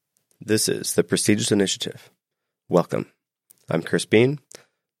This is the Prestigious Initiative. Welcome. I'm Chris Bean,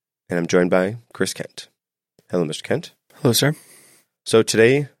 and I'm joined by Chris Kent. Hello, Mr. Kent. Hello, sir. So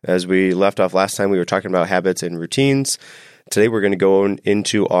today, as we left off last time, we were talking about habits and routines. Today, we're going to go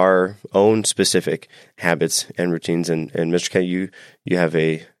into our own specific habits and routines. And Mr. Kent, you have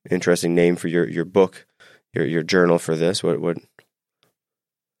a interesting name for your book, your journal for this. What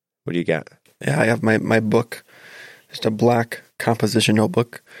do you got? Yeah, I have my book, just a black composition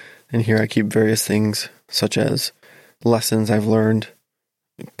notebook. And here I keep various things, such as lessons I've learned,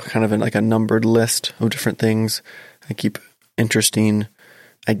 kind of in like a numbered list of different things. I keep interesting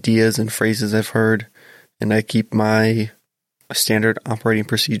ideas and phrases I've heard, and I keep my standard operating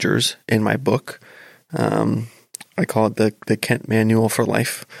procedures in my book. I call it the Kent Manual for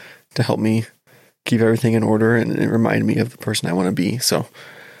Life, to help me keep everything in order and remind me of the person I want to be. So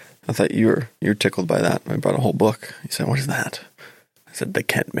I thought you were tickled by that. I brought a whole book. You said, "What is that?" I said, "The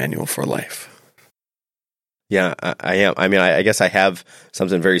Kent Manual for Life." Yeah, I am. I mean, I guess I have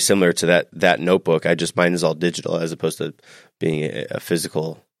something very similar to that notebook. Mine is all digital as opposed to being a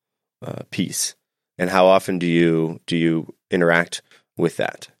physical piece. And how often do you interact with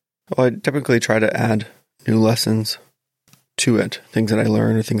that? Well, I typically try to add new lessons to it, things that I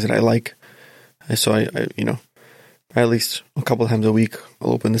learn or things that I like. So I at least a couple of times a week,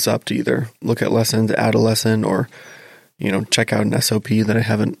 I'll open this up to either look at lessons, add a lesson, or check out an SOP that I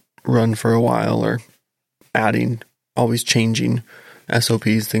haven't run for a while, or always changing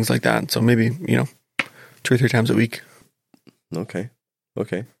SOPs, things like that. So maybe, 2 or 3 times a week. Okay.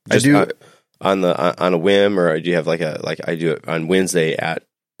 Just I do on a whim, or do you have like I do it on Wednesday at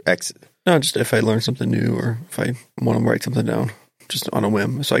X? No, just if I learn something new or if I want to write something down, just on a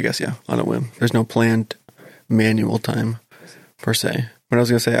whim. So I guess, yeah, on a whim. There's no planned manual time per se. But I was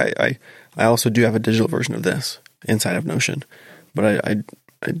going to say, I also do have a digital version of this inside of Notion, but I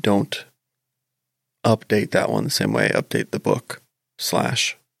don't update that one the same way I update the book /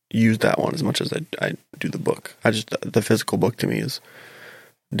 use that one as much as I do the book. The physical book to me is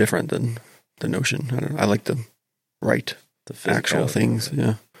different than the Notion. I like to write the actual things.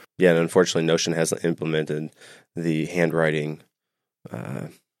 Yeah. Yeah. And unfortunately, Notion hasn't implemented the handwriting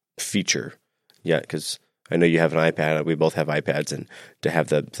feature yet, because I know you have an iPad. We both have iPads, and to have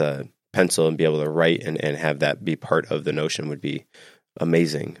the pencil and be able to write and have that be part of the Notion would be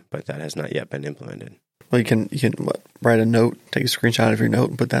amazing, but that has not yet been implemented. Well, you can write a note, take a screenshot of your note,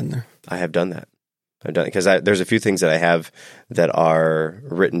 and put that in there. I have done that. I've done it because there's a few things that I have that are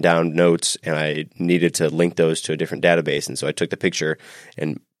written down notes, and I needed to link those to a different database, and so I took the picture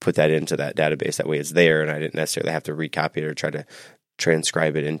and put that into that database. That way, it's there, and I didn't necessarily have to recopy it or try to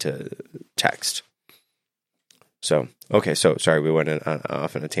transcribe it into text. So, okay, so sorry, we went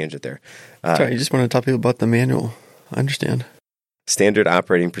off on a tangent there. Sorry, you just want to tell people about the manual. I understand. Standard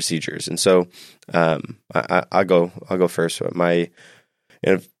operating procedures, and so I'll go first.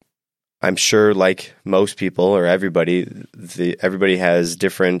 I'm sure, like most people or everybody has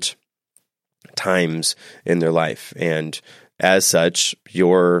different times in their life, and as such,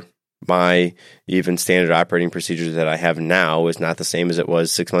 my even standard operating procedures that I have now is not the same as it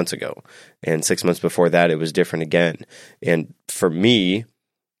was 6 months ago. And 6 months before that, it was different again. And for me,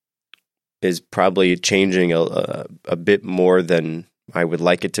 is probably changing a bit more than I would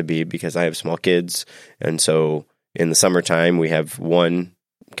like it to be, because I have small kids. And so in the summertime, we have one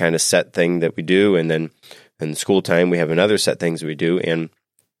kind of set thing that we do. And then in school time, we have another set things we do. And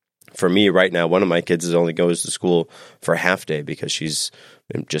for me right now, one of my kids only goes to school for a half day because she's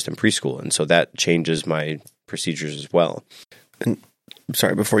just in preschool. And so that changes my procedures as well. And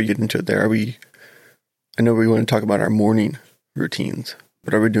sorry, before you get into it there, I know we want to talk about our morning routines,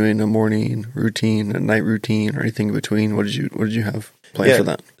 but are we doing a morning routine, a night routine, or anything in between? What did you have planned for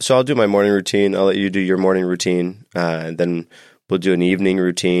that? So I'll do my morning routine. I'll let you do your morning routine. And then we'll do an evening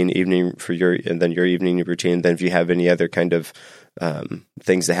routine, and then your evening routine. Then if you have any other kind of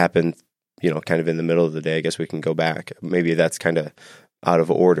things that happen, kind of in the middle of the day, I guess we can go back. Maybe that's kind of out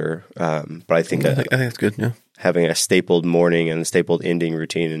of order. But I think I think that's good. Yeah. Having a stapled morning and a stapled ending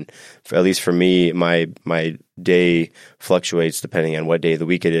routine, and at least for me, my day fluctuates depending on what day of the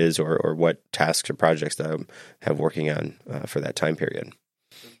week it is, or what tasks or projects that I have working on for that time period.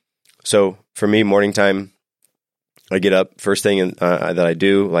 So for me, morning time, I get up, first thing that I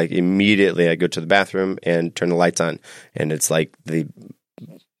do, like immediately I go to the bathroom and turn the lights on. And it's like the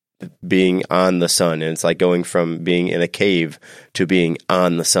being on the sun. And it's like going from being in a cave to being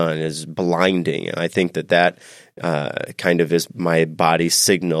on the sun is blinding. And I think that kind of is my body's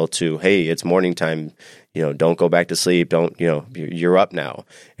signal to, hey, it's morning time. Don't go back to sleep. Don't, you're up now.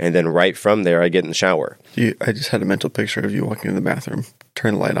 And then right from there, I get in the shower. I just had a mental picture of you walking in the bathroom,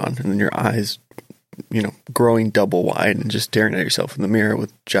 turn the light on, and then your eyes, growing double wide and just staring at yourself in the mirror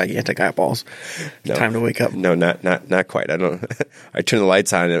with gigantic eyeballs. No, time to wake up. No, not quite. I don't. I turn the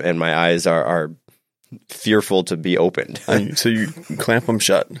lights on and my eyes are fearful to be opened. So you clamp them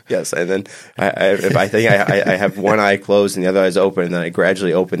shut. Yes, and then I have one eye closed and the other eye's open, and then I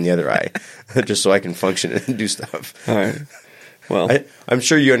gradually open the other eye, just so I can function and do stuff. All right. Well, I'm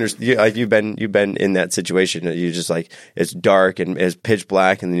sure you understand. Like you've been in that situation. You just like it's dark and it's pitch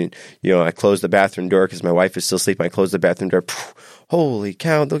black, and then I close the bathroom door because my wife is still sleeping. I close the bathroom door. Holy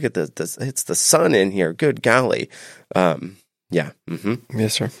cow! Look at this! It's the sun in here. Good golly. Yeah. Mm-hmm.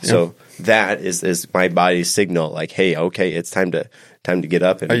 Yes, sir. Yeah. So that is my body's signal, like, hey, okay, it's time to get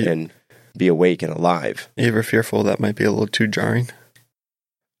up and be awake and alive. Are you ever fearful that might be a little too jarring?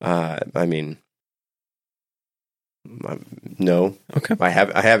 I mean, no. Okay. I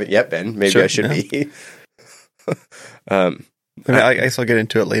haven't yet been. Maybe sure, I should be. I guess I'll get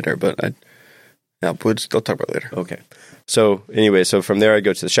into it later, but we'll talk about it later. Okay. So anyway, from there I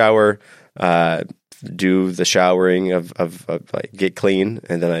go to the shower. Do the showering of like get clean,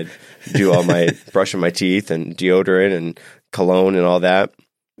 and then I do all my brushing my teeth and deodorant and cologne and all that.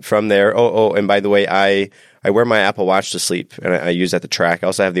 From there, and by the way, I wear my Apple Watch to sleep, and I use that to track. I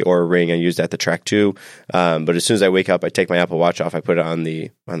also have the Oura Ring. I use that to track too. But as soon as I wake up, I take my Apple Watch off. I put it on the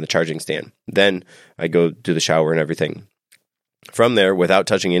charging stand. Then I go do the shower and everything. From there, without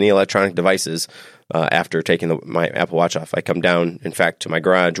touching any electronic devices, after taking my Apple Watch off, I come down, in fact, to my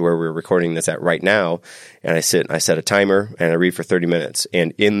garage where we're recording this at right now, and I set a timer, and I read for 30 minutes.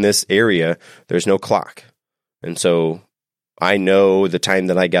 And in this area, there's no clock. And so I know the time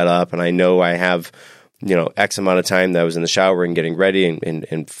that I got up, and I know I have, X amount of time that I was in the shower and getting ready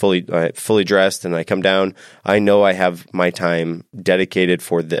and fully dressed, and I come down. I know I have my time dedicated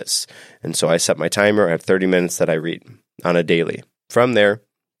for this. And so I set my timer. I have 30 minutes that I read on a daily. From there,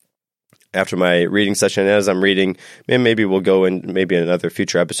 after my reading session, as I'm reading, maybe we'll go in, maybe in another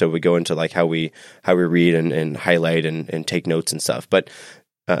future episode, we go into like how we read and highlight and take notes and stuff. But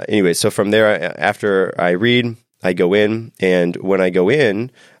anyway, so from there, after I read, I go in, and when I go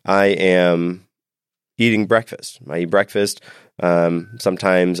in, I am eating breakfast. I eat breakfast.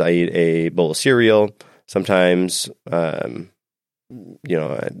 Sometimes I eat a bowl of cereal. Sometimes, something,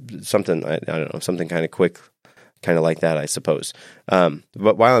 I don't know, something kind of quick, kind of like that, I suppose. But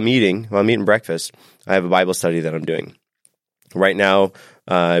while I'm eating breakfast, I have a Bible study that I'm doing. Right now,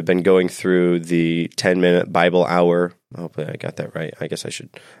 I've been going through the 10-minute Bible hour. Hopefully I got that right. I guess I should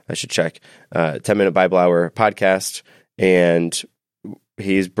check. 10-minute Bible hour podcast, and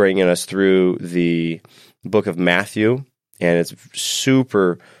he's bringing us through the book of Matthew, and it's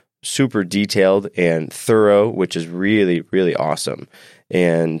super, super detailed and thorough, which is really, really awesome.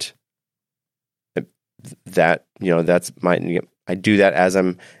 And that, that's I do that as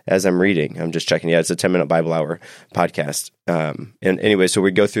I'm reading. I'm just checking. Yeah, it's a 10-minute Bible hour podcast. And anyway, so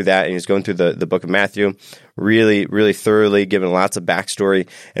we go through that, and he's going through the book of Matthew, really, really thoroughly, giving lots of backstory.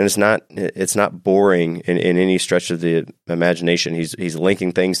 And it's not boring in any stretch of the imagination. He's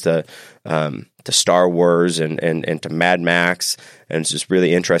linking things to Star Wars and to Mad Max, and it's just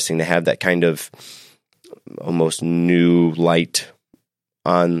really interesting to have that kind of almost new light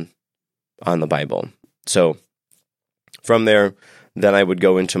on the Bible. So from there, then I would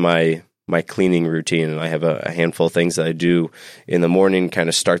go into my cleaning routine, and I have a handful of things that I do in the morning, kind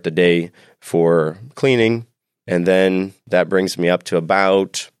of start the day for cleaning, and then that brings me up to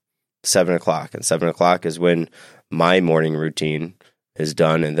about 7 o'clock. And 7 o'clock is when my morning routine is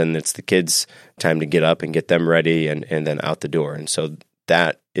done, and then it's the kids' time to get up and get them ready, and then out the door. And so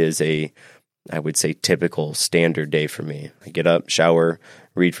that is I would say, typical standard day for me. I get up, shower,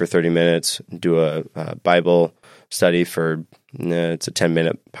 read for 30 minutes, do a Bible study for, it's a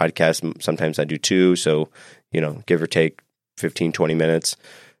 10-minute podcast. Sometimes I do 2, so, give or take 15, 20 minutes.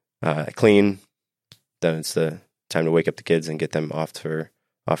 Clean, then it's the time to wake up the kids and get them off for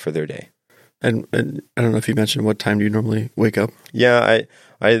their day. And I don't know if you mentioned, what time do you normally wake up? Yeah,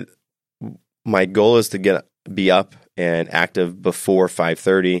 my goal is to be up and active before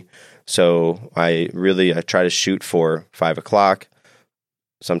 5:30. So I try to shoot for 5 o'clock.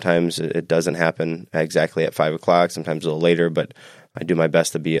 Sometimes it doesn't happen exactly at 5 o'clock, sometimes a little later, but I do my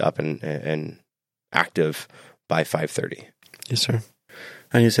best to be up and active by 5:30. Yes, sir.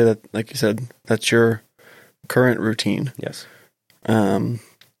 And you say that, like you said, that's your current routine. Yes.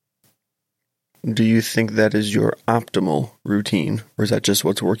 do you think that is your optimal routine, or is that just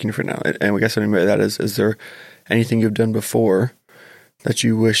what's working for now? And I guess what I mean by that is there anything you've done before that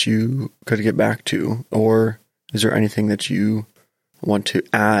you wish you could get back to, or is there anything that you want to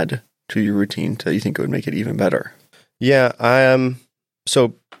add to your routine that you think would make it even better? Yeah,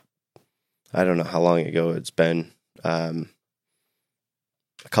 so I don't know how long ago it's been. A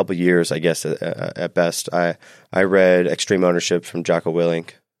couple years, I guess, at best. I read Extreme Ownership from Jocko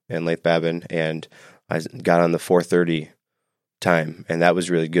Willink and Leith Babin, and I got on the 4:30 time, and that was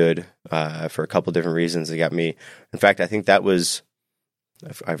really good for a couple different reasons. It got me. In fact, I think that was.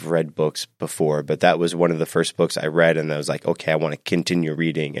 I've read books before, but that was one of the first books I read, and I was like, okay, I want to continue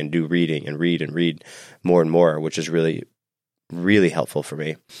reading and do reading and read more and more, which is really, really helpful for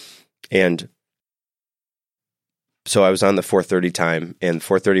me. And so I was on the 4:30 time, and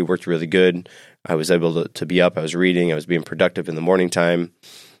 4:30 worked really good. I was able to be up. I was reading. I was being productive in the morning time.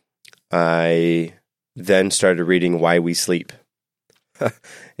 I then started reading Why We Sleep.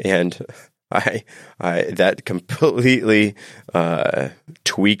 And I that completely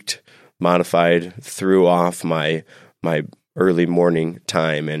tweaked, modified, threw off my early morning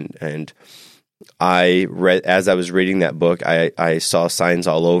time, and I read, as I was reading that book, I saw signs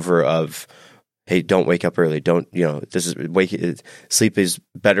all over of, hey, don't wake up early. Don't, sleep is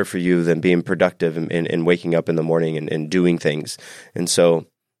better for you than being productive and waking up in the morning and doing things. And so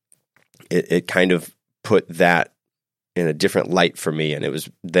it kind of put that in a different light for me. And it was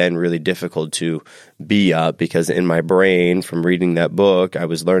then really difficult to be up, because in my brain from reading that book, I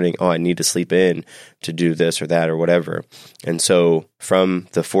was learning, I need to sleep in to do this or that or whatever. And so from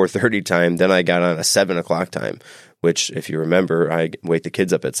the 4:30 time, then I got on a 7 o'clock time, which, if you remember, I wake the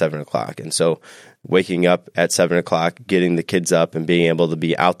kids up at 7 o'clock. And so waking up at 7 o'clock, getting the kids up and being able to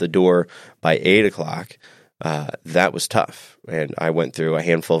be out the door by 8 o'clock, that was tough. And I went through a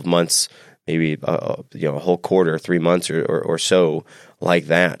handful of months, maybe a whole quarter, 3 months or so like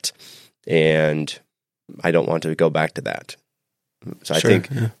that. And I don't want to go back to that. So Sure,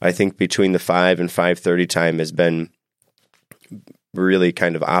 I think between the 5 and 5:30 time has been really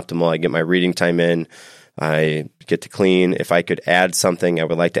kind of optimal. I get my reading time in. I get to clean. If I could add something, I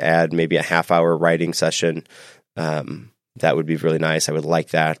would like to add maybe a half-hour writing session. That would be really nice. I would like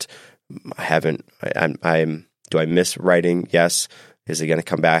that. Do I miss writing? Yes. Is it going to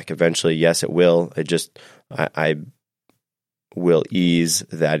come back eventually? Yes, it will. I will ease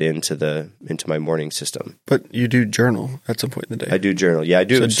that into my morning system. But you do journal at some point in the day. I do journal. Yeah, I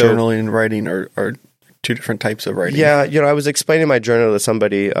do. So journaling and writing are two different types of writing. Yeah, I was explaining my journal to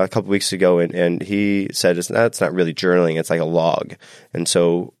somebody a couple weeks ago, and he said it's not really journaling. It's like a log. And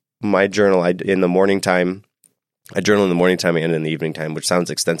so my journal, in the morning time, I journal in the morning time and in the evening time, which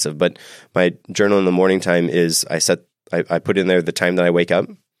sounds extensive, but my journal in the morning time is I put in there the time that I wake up.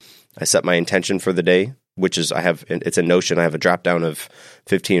 I set my intention for the day, which is it's a Notion. I have a drop down of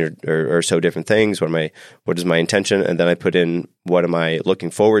 15 or so different things. What is my intention? And then I put in, what am I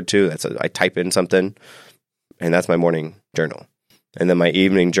looking forward to? I type in something, and that's my morning journal. And then my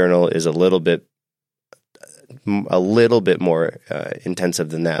evening journal is a little bit more intensive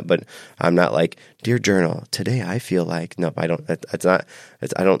than that, but I'm not like, dear journal, today I feel like, no, I don't.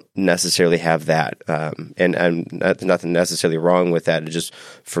 I don't necessarily have that, and there's nothing necessarily wrong with that. It's just,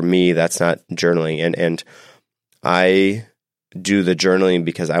 for me, that's not journaling, and I do the journaling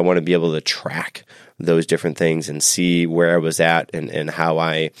because I want to be able to track those different things and see where I was at and how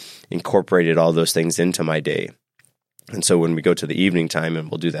I incorporated all those things into my day. And so when we go to the evening time, and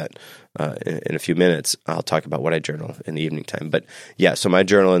we'll do that in a few minutes, I'll talk about what I journal in the evening time. But yeah, so my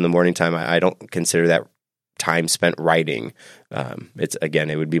journal in the morning time, I don't consider that time spent writing.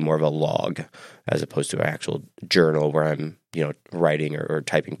 It would be more of a log as opposed to an actual journal where I'm, writing or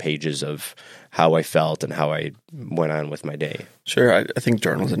typing pages of how I felt and how I went on with my day. Sure. I think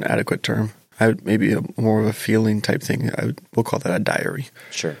journal is an adequate term. Maybe more of a feeling type thing. We'll call that a diary.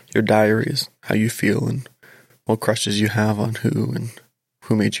 Sure. Your diary is how you feel and what crushes you have on who and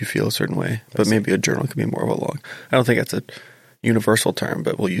who made you feel a certain way. But maybe a journal can be more of a log. I don't think that's a universal term,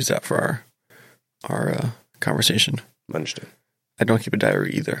 but we'll use that for our conversation. Understood. I don't keep a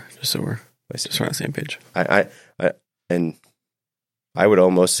diary either, just so we're on the same page. And I would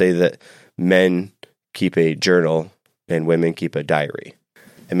almost say that men keep a journal and women keep a diary.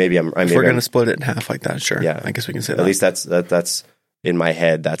 And maybe if we're going to split it in half like that, sure. Yeah, I guess we can say at that. At least that's in my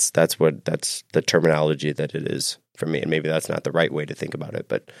head. That's the terminology that it is for me. And maybe that's not the right way to think about it.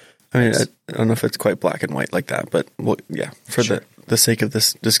 But I don't know if it's quite black and white like that. But for sure. the sake of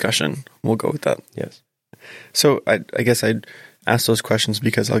this discussion, we'll go with that. Yes. So I guess I'd ask those questions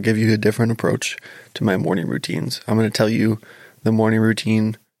because I'll give you a different approach to my morning routines. I'm going to tell you the morning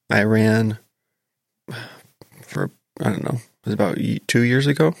routine I ran for, I don't know, it was about 2 years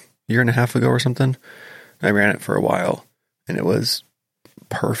ago, year and a half ago or something. I ran it for a while and it was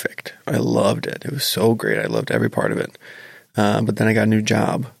perfect. I loved it. It was so great. I loved every part of it. But then I got a new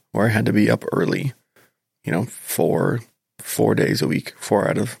job where I had to be up early, four days a week, 4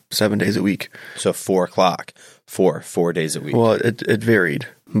 out of 7 days a week. So 4 o'clock, 4 days a week. Well, it varied,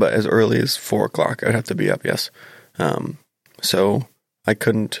 but as early as 4 o'clock, I'd have to be up. Yes. So I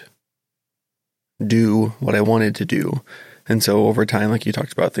couldn't do what I wanted to do. And so over time, like you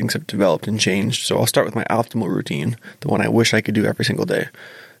talked about, things have developed and changed. So I'll start with my optimal routine, the one I wish I could do every single day.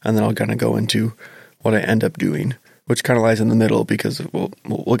 And then I'll kind of go into what I end up doing, which kind of lies in the middle because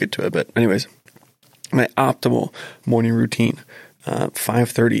we'll get to it. But anyways, my optimal morning routine,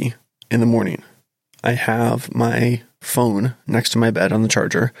 5:30 in the morning. I have my phone next to my bed on the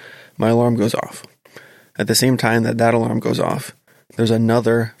charger. My alarm goes off. At the same time that alarm goes off, there's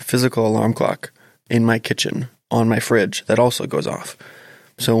another physical alarm clock in my kitchen on my fridge that also goes off.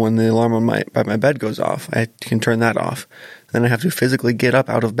 So when the alarm by my bed goes off, I can turn that off. Then I have to physically get up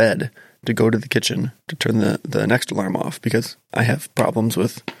out of bed to go to the kitchen to turn the next alarm off because I have problems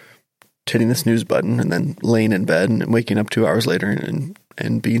with hitting the snooze button and then laying in bed and waking up 2 hours later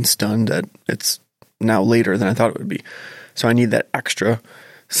and being stunned that it's now later than I thought it would be. So I need that extra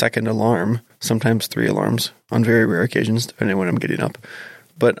second alarm, sometimes 3 alarms on very rare occasions, depending on when I'm getting up.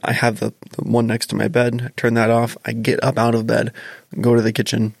 But I have the one next to my bed, turn that off. I get up out of bed, go to the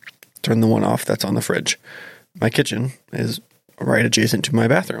kitchen, turn the one off that's on the fridge. My kitchen is right adjacent to my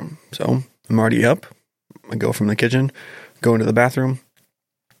bathroom. So I'm already up. I go from the kitchen, go into the bathroom,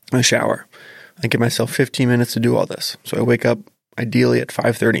 I shower. I give myself 15 minutes to do all this. So I wake up ideally at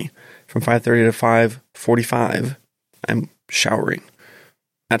 5:30. From 5:30 to 5:45, I'm showering.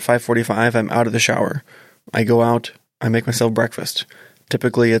 At 5:45, I'm out of the shower. I go out, I make myself breakfast.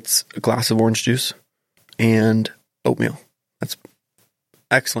 Typically, it's a glass of orange juice and oatmeal. That's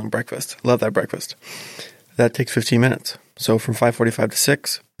excellent breakfast. Love that breakfast. That takes 15 minutes. So from 5:45 to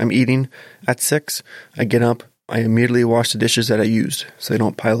 6, I'm eating. At 6, I get up. I immediately wash the dishes that I used so they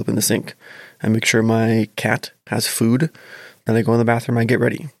don't pile up in the sink. I make sure my cat has food. Then I go in the bathroom. I get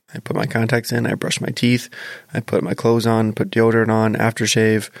ready. I put my contacts in. I brush my teeth. I put my clothes on, put deodorant on,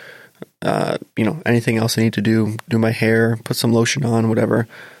 aftershave. Anything else I need to do my hair, put some lotion on, whatever.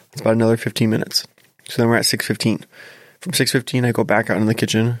 It's about another 15 minutes. So then we're at 6:15. From 6:15, I go back out in the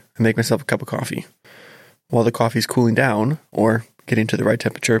kitchen and make myself a cup of coffee. While the coffee's cooling down or getting to the right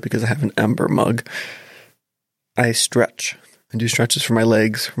temperature because I have an amber mug, I stretch. I do stretches for my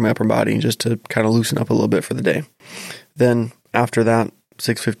legs, for my upper body, just to kind of loosen up a little bit for the day. Then after that,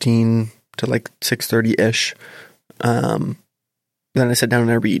 6:15 to like 6:30-ish, then I sit down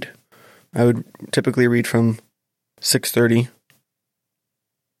and I read. I would typically read from 6:30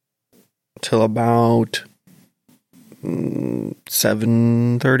 till about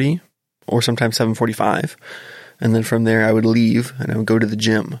 7:30 or sometimes 7:45. And then from there I would leave and I would go to the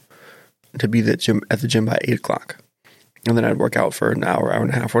gym to be at the gym by 8 o'clock. And then I'd work out for an hour, hour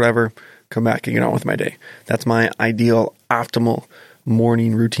and a half, whatever, come back and get on with my day. That's my ideal, optimal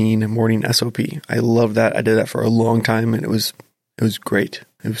morning routine, morning SOP. I love that. I did that for a long time and it was great.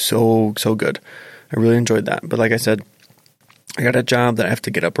 It was so, so good. I really enjoyed that. But like I said, I got a job that I have to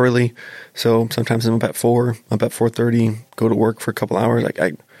get up early. So sometimes I'm up at 4, up at 4:30, go to work for a couple hours.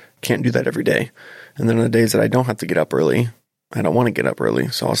 I can't do that every day. And then on the days that I don't have to get up early, I don't want to get up early.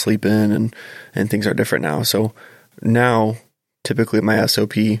 So I'll sleep in and things are different now. So now, typically my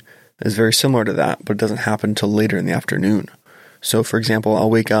SOP is very similar to that, but it doesn't happen until later in the afternoon. So for example, I'll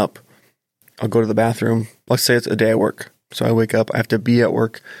wake up, I'll go to the bathroom. Let's say it's a day at work. So I wake up, I have to be at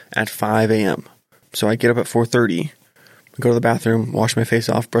work at 5 a.m. So I get up at 4:30, go to the bathroom, wash my face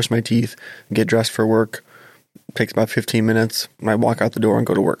off, brush my teeth, get dressed for work. It takes about 15 minutes. I walk out the door and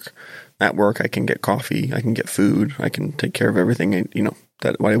go to work. At work, I can get coffee, I can get food, I can take care of everything,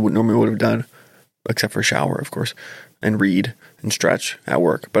 that what I normally would have done, except for shower, of course, and read and stretch at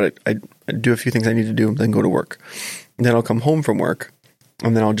work. But I do a few things I need to do, then go to work. And then I'll come home from work,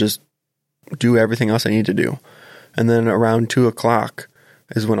 and then I'll just do everything else I need to do. And then around 2 o'clock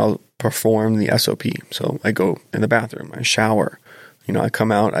is when I'll perform the SOP. So I go in the bathroom, I shower, I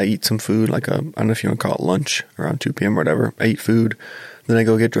come out, I eat some food, I don't know if you want to call it lunch, around 2 p.m. or whatever. I eat food, then I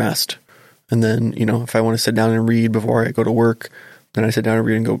go get dressed. And then, if I want to sit down and read before I go to work, then I sit down and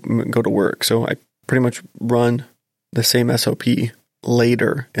read and go to work. So I pretty much run the same SOP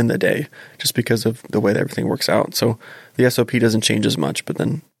later in the day just because of the way that everything works out. So the SOP doesn't change as much, but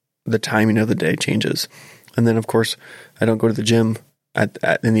then the timing of the day changes. And then, of course, I don't go to the gym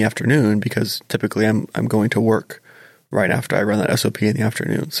in the afternoon because typically I'm going to work right after I run that SOP in the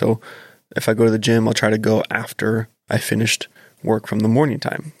afternoon. So if I go to the gym, I'll try to go after I finished work from the morning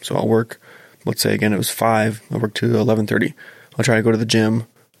time. So I'll work, let's say again, it was 5, I'll work to 11:30. I'll try to go to the gym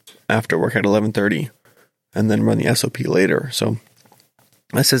after work at 11:30 and then run the SOP later. So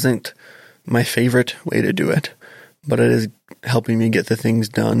this isn't my favorite way to do it, but it is helping me get the things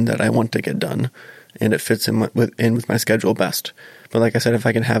done that I want to get done, and it fits in with my schedule best. But like I said, if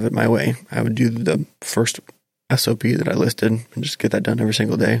I can have it my way, I would do the first SOP that I listed and just get that done every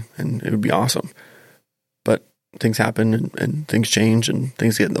single day, and it would be awesome. But things happen and things change and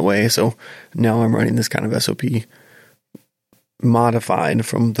things get in the way, so now I'm running this kind of SOP modified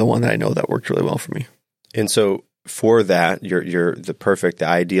from the one that I know that worked really well for me. And so for that, the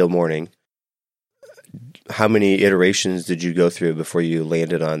ideal morning, how many iterations did you go through before you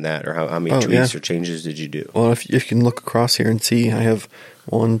landed on that? Or how many tweaks or changes did you do? Well, if you can look across here and see, I have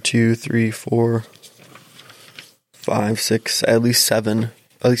 1, 2, 3, 4, 5, 6, at least 7,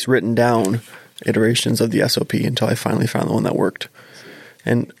 at least written down iterations of the SOP until I finally found the one that worked.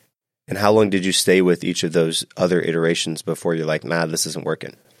 And how long did you stay with each of those other iterations before you're like, nah, this isn't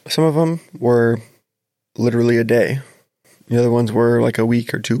working? Some of them were literally a day. The other ones were like a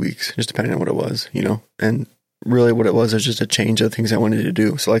week or 2 weeks, just depending on what it was, and really what it was just a change of things I wanted to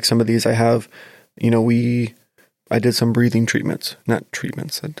do. So like some of these I have, I did some breathing treatments, not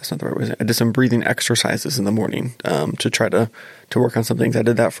treatments. That's not the right way to say it. I did some breathing exercises in the morning, to try to work on some things. I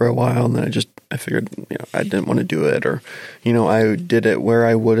did that for a while, and then I figured, I didn't want to do it, or, I did it where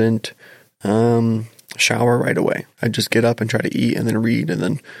I wouldn't, shower right away. I'd just get up and try to eat and then read.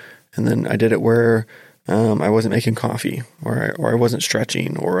 And then I did it where, I wasn't making coffee, or I wasn't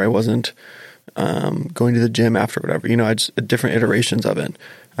stretching, or I wasn't going to the gym after, whatever. I just different iterations of it.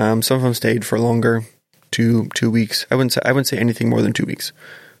 Some of them stayed for longer, 2 weeks. I wouldn't say anything more than 2 weeks.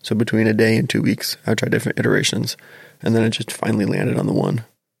 So between a day and 2 weeks, I would try different iterations, and then I just finally landed on the one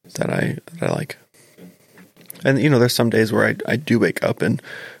that I like. And there's some days where I do wake up and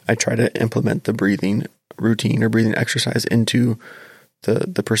I try to implement the breathing routine or breathing exercise into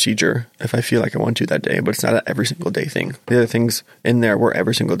the procedure if I feel like I want to that day, but it's not an every single day thing. The other things in there were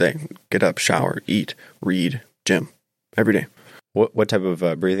every single day. Get up, shower, eat, read, gym, every day. What type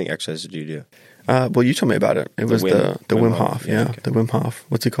of breathing exercise did you do? Well, you told me about it. It was the Wim Hof. Yeah, okay. The Wim Hof.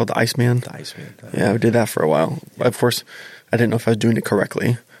 What's it called? The Iceman? The Iceman. Yeah, I did that for a while. Of course, I didn't know if I was doing it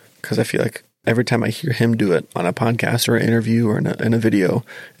correctly, because I feel like every time I hear him do it on a podcast or an interview or in a video,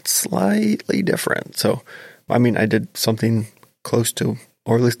 it's slightly different. So, I did something close to,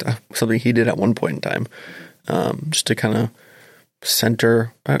 or at least something he did at one point in time, just to kind of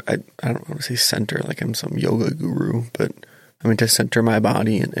center. I don't want to say center like I'm some yoga guru, but to center my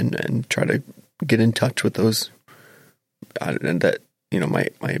body and try to get in touch with those, and that,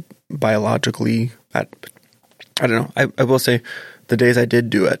 my biologically, I don't know. I will say the days I did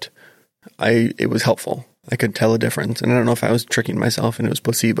do it, it was helpful. I could tell a difference. And I don't know if I was tricking myself and it was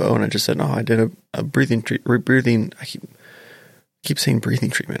placebo, and I just said, no, I did a breathing, I keep saying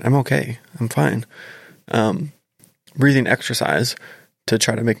breathing treatment. I'm okay. I'm fine. Breathing exercise to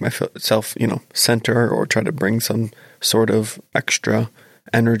try to make myself, center, or try to bring some sort of extra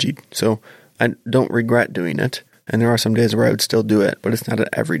energy. So I don't regret doing it. And there are some days where I would still do it, but it's not an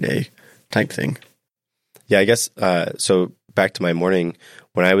everyday type thing. Yeah, I guess, so back to my morning,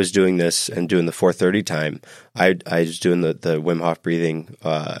 when I was doing this and doing the 4:30 time, I was doing the Wim Hof breathing,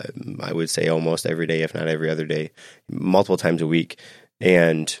 I would say almost every day, if not every other day, multiple times a week.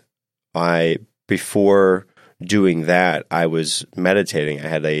 And before doing that, I was meditating. I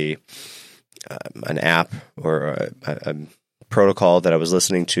had an app or a protocol that I was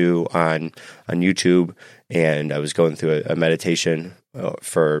listening to on YouTube, and I was going through a meditation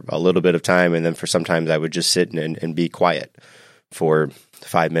for a little bit of time, and then for sometimes I would just sit and be quiet for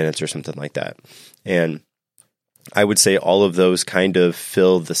 5 minutes or something like that. And I would say all of those kind of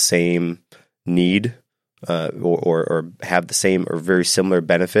fill the same need, or have the same or very similar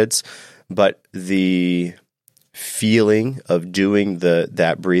benefits, but the feeling of doing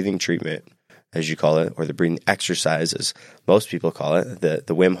that breathing treatment, as you call it, or the breathing exercises, most people call it,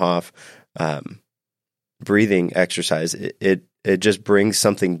 the Wim Hof breathing exercise, it just brings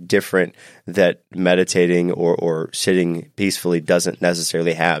something different that meditating or sitting peacefully doesn't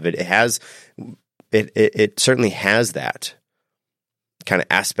necessarily have. It certainly has that kind of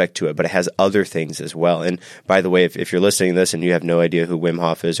aspect to it, but it has other things as well. And by the way, if you're listening to this and you have no idea who Wim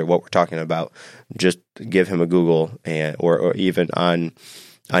Hof is or what we're talking about, just give him a Google, or even on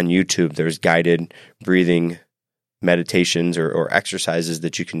YouTube, there's guided breathing meditations or exercises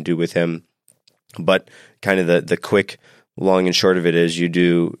that you can do with him. But kind of the quick, long and short of it is you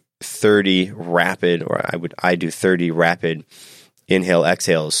do 30 rapid, or I do 30 rapid inhale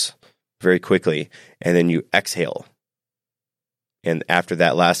exhales very quickly, and then you exhale. And after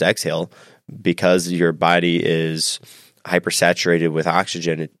that last exhale, because your body is hypersaturated with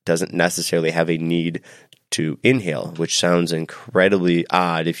oxygen, it doesn't necessarily have a need to inhale, which sounds incredibly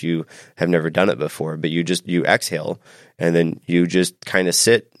odd if you have never done it before. But you exhale, and then you just kind of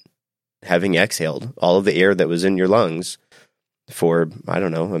sit, having exhaled all of the air that was in your lungs for, I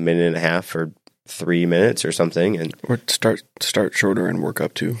don't know, a minute and a half or 3 minutes or something. And or start shorter and work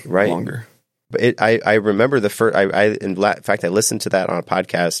up to longer. But I remember the first. In fact, I listened to that on a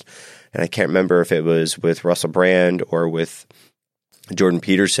podcast, and I can't remember if it was with Russell Brand or with Jordan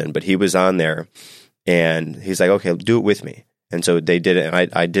Peterson, but he was on there, and he's like, "Okay, do it with me." And so they did it,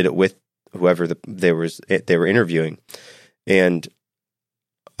 and I did it with whoever they were interviewing, and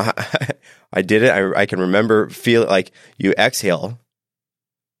I did it. I can remember feel like you exhale,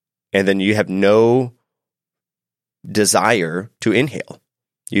 and then you have no desire to inhale.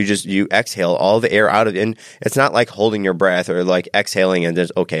 You exhale all the air out of it. And it's not like holding your breath or like exhaling and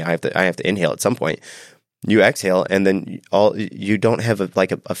just, okay, I have to inhale at some point. You exhale, and then you don't have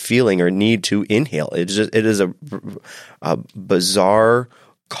a feeling or need to inhale. It is a bizarre,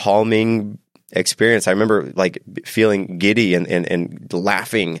 calming experience. I remember like feeling giddy and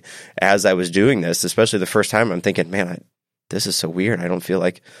laughing as I was doing this, especially the first time. I'm thinking, man, this is so weird. I don't feel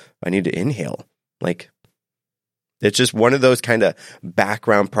like I need to inhale. Like, it's just one of those kind of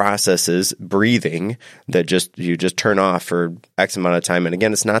background processes, breathing, that you just turn off for X amount of time. And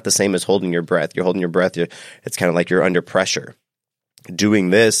again, it's not the same as holding your breath. You're holding your breath. It's kind of like you're under pressure.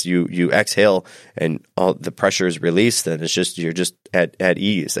 Doing this, you exhale and all the pressure is released. And you're just at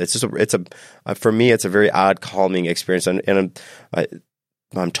ease. For me, it's a very odd, calming experience. And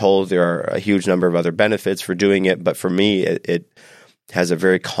I'm told there are a huge number of other benefits for doing it, but for me, it has a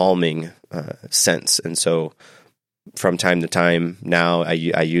very calming sense. And so, from time to time now, I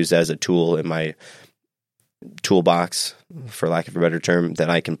use it as a tool in my toolbox, for lack of a better term, that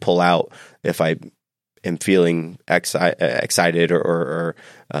I can pull out if I am feeling excited or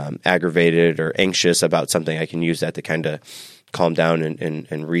aggravated or anxious about something. I can use that to kind of calm down and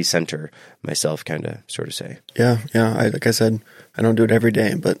recenter myself, kind of sort of say. Yeah. Like I said, I don't do it every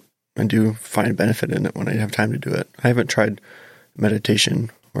day, but I do find benefit in it when I have time to do it. I haven't tried meditation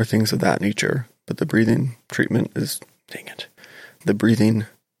or things of that nature. But the breathing treatment the breathing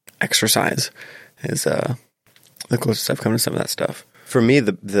exercise is the closest I've come to some of that stuff. For me,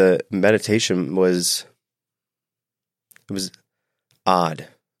 the meditation was odd.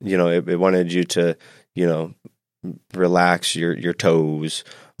 It wanted you to, relax your toes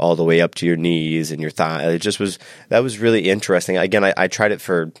all the way up to your knees and your thigh. That was really interesting. Again, I tried it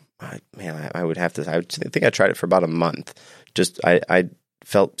for, I think I tried it for about a month. I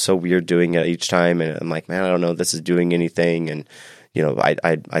felt so weird doing it each time, and I'm like, man, I don't know if this is doing anything. And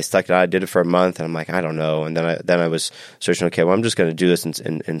I stuck it out. I did it for a month, and I'm like, I don't know. And then I was searching. Okay, well, I'm just going to do this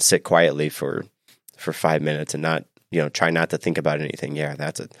and sit quietly for 5 minutes and not, try not to think about anything. Yeah,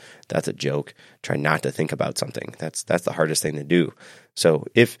 that's a joke. Try not to think about something. That's the hardest thing to do. So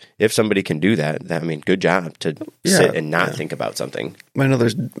if somebody can do that, I mean, good job to sit and not think about something. I know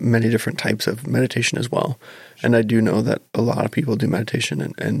there's many different types of meditation as well. And I do know that a lot of people do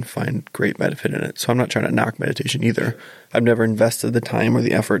meditation and find great benefit in it. So I'm not trying to knock meditation either. I've never invested the time or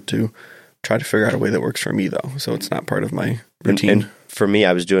the effort to try to figure out a way that works for me, though. So it's not part of my routine. And for me,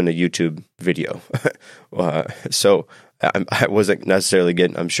 I was doing a YouTube video. So I wasn't necessarily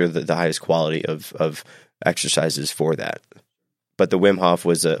getting, I'm sure, the highest quality of exercises for that. But the Wim Hof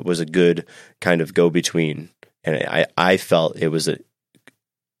was a good kind of go-between. And I felt it was a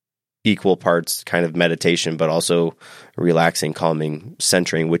equal parts kind of meditation, but also relaxing, calming,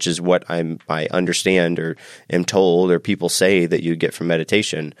 centering, which is what I understand or am told or people say that you get from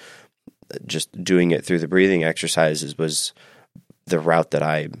meditation. Just doing it through the breathing exercises was the route that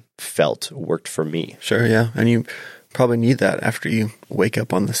I felt worked for me. Sure, yeah. And you probably need that after you wake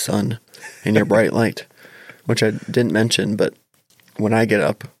up on the sun in your bright light, which I didn't mention, but when I get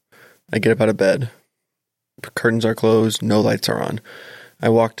up out of bed, curtains are closed, no lights are on. I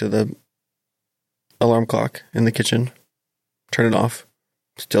walk to the alarm clock in the kitchen, turn it off,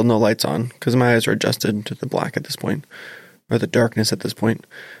 still no lights on, because my eyes are adjusted to the black at this point, or the darkness at this point.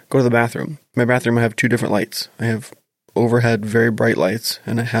 Go to the bathroom. My bathroom, I have two different lights. I have overhead, very bright lights,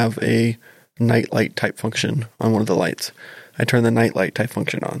 and I have a night light type function on one of the lights. I turn the night light type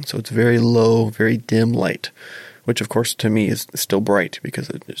function on, so it's very low, very dim light, which of course to me is still bright because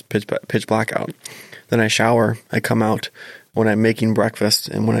it's pitch black out. Then I shower, I come out. When I'm making breakfast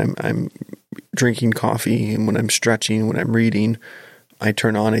and when I'm drinking coffee and when I'm stretching, when I'm reading, I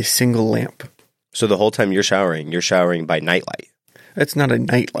turn on a single lamp. So the whole time you're showering by nightlight? It's not a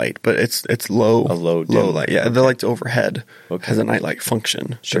night light, but it's low. A low light. Yeah, the light's overhead has a night light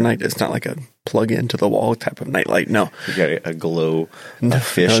function. Sure. It's not like a plug into the wall type of night light. No. You got a glow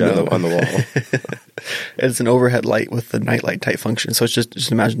fish on the wall. It's an overhead light with the night light type function. So it's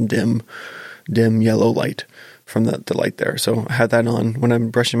just imagine dim yellow light from the light there. So I had that on when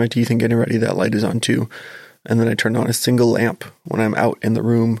I'm brushing my teeth and getting ready. That light is on too. And then I turn on a single lamp when I'm out in the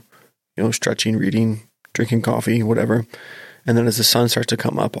room, stretching, reading, drinking coffee, whatever. And then as the sun starts to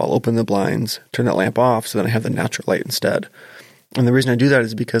come up, I'll open the blinds, turn that lamp off, so then I have the natural light instead. And the reason I do that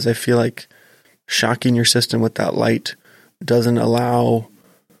is because I feel like shocking your system with that light doesn't allow,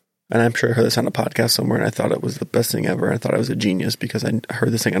 and I'm sure I heard this on a podcast somewhere, and I thought it was the best thing ever. I thought I was a genius because I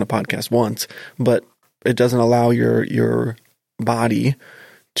heard this thing on a podcast once, but it doesn't allow your body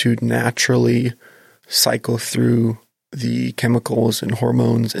to naturally cycle through the chemicals and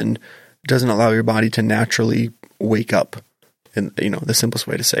hormones, and doesn't allow your body to naturally wake up. And the simplest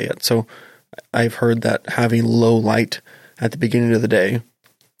way to say it. So I've heard that having low light at the beginning of the day,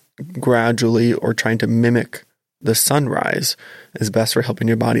 gradually, or trying to mimic the sunrise, is best for helping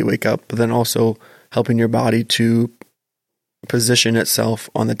your body wake up, but then also helping your body to position itself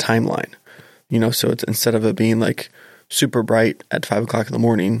on the timeline. So it's, instead of it being like super bright at 5 o'clock in the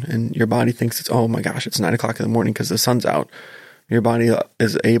morning and your body thinks oh my gosh, it's 9 o'clock in the morning because the sun's out, your body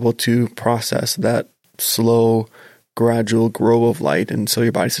is able to process that slow, gradual grow of light, and so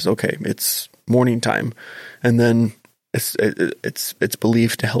your body says, okay, it's morning time, and then it's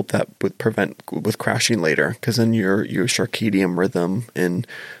believed to help that prevent crashing later, because then your circadian rhythm and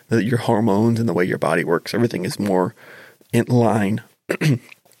your hormones and the way your body works, everything is more in line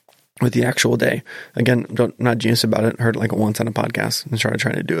with the actual day. Again, not genius about it. I heard it like once on a podcast and started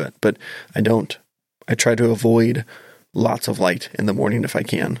trying to do it, but I don't. I try to avoid lots of light in the morning if I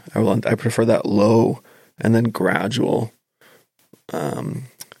can. I prefer that low and then gradual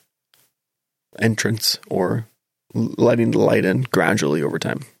entrance, or letting the light in gradually over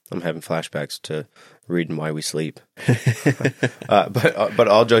time. I'm having flashbacks to reading Why We Sleep. But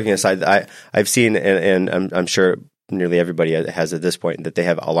all joking aside, I've seen, and I'm sure nearly everybody has at this point, that they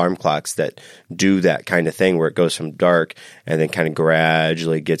have alarm clocks that do that kind of thing where it goes from dark and then kind of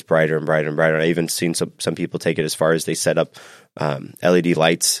gradually gets brighter and brighter and brighter. I've even seen some people take it as far as they set up LED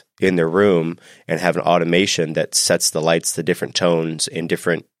lights in their room and have an automation that sets the lights to different tones and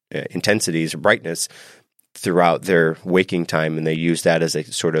different intensities or brightness throughout their waking time, and they use that as a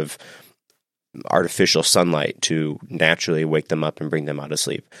sort of artificial sunlight to naturally wake them up and bring them out of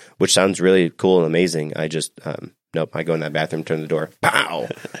sleep, which sounds really cool and amazing. I just nope, I go in that bathroom, turn the door, pow,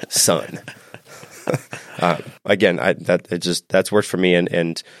 sun. Again, that's worked for me,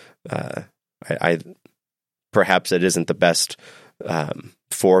 and I perhaps it isn't the best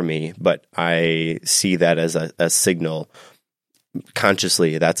for me, but I see that as a signal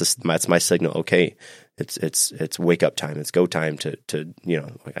consciously. That's my signal. Okay, it's wake up time. It's go time to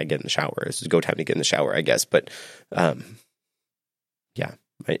I get in the shower. It's go time to get in the shower, I guess. But yeah,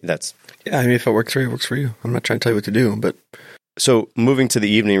 that's I mean, if it works for you, it works for you. I'm not trying to tell you what to do, but so moving to the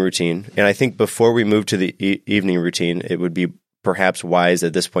evening routine, and I think before we move to the evening routine, it would be perhaps wise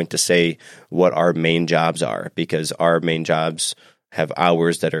at this point to say what our main jobs are, because our main jobs have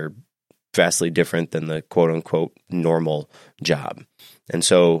hours that are vastly different than the quote unquote normal job. And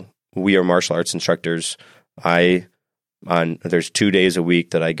so we are martial arts instructors. There's 2 days a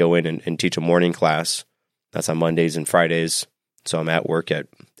week that I go in and teach a morning class. That's on Mondays and Fridays. So I'm at work at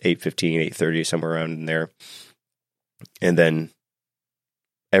 8:15, 8:30, somewhere around in there. And then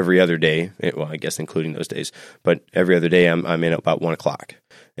every other day, well, I guess including those days, but every other day I'm in at about 1 o'clock.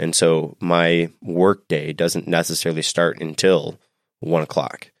 And so my work day doesn't necessarily start until 1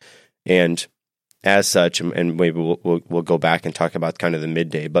 o'clock. And as such, and maybe we'll go back and talk about kind of the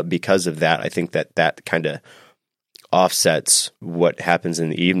midday, but because of that, I think that kind of offsets what happens in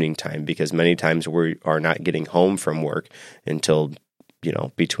the evening time, because many times we are not getting home from work until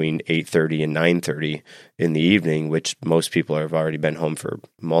between 8:30 and 9:30 in the evening, which most people have already been home for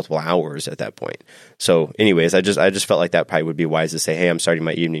multiple hours at that point. So anyways, I just felt like that probably would be wise to say, hey, I'm starting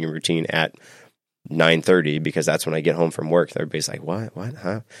my evening routine at 9:30 because that's when I get home from work. Everybody's like, what,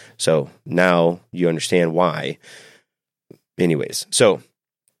 huh? So now you understand why. Anyways, so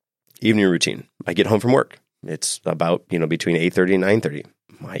evening routine. I get home from work. It's about, between 8:30 and 9:30.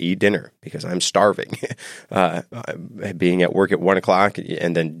 I eat dinner because I'm starving. Being at work at 1 o'clock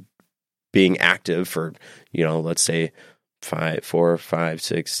and then being active for, let's say 4, 5,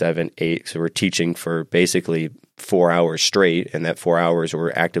 6, 7, 8. So we're teaching for basically 4 hours straight, and that 4 hours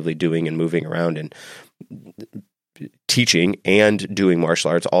we're actively doing and moving around and teaching and doing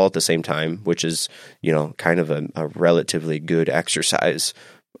martial arts all at the same time, which is, kind of a relatively good exercise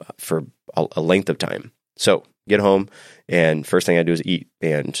for a length of time. So get home, and first thing I do is eat.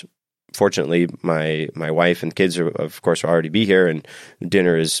 And fortunately, my wife and kids are, of course, will already be here, and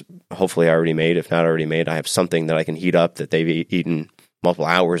dinner is hopefully already made. If not already made, I have something that I can heat up that they've eaten multiple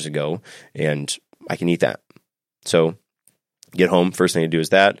hours ago, and I can eat that. So get home, first thing I do is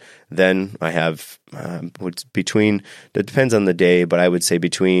that. Then I have what's between, it depends on the day, but I would say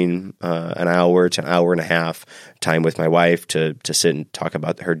between an hour to an hour and a half time with my wife to sit and talk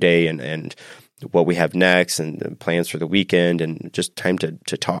about her day and what we have next and plans for the weekend, and just time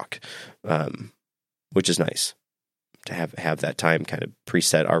to talk, which is nice to have that time kind of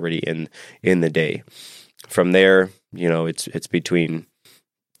preset already in the day. From there, it's between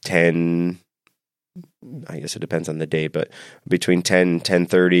 10, I guess it depends on the day, but between 10,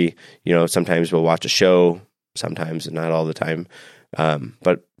 10:30, sometimes we'll watch a show, sometimes not all the time.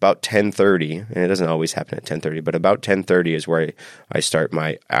 But about 10:30, and it doesn't always happen at 10:30, but about 10:30 is where I start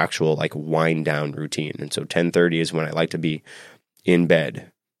my actual wind down routine. And so 10:30 is when I like to be in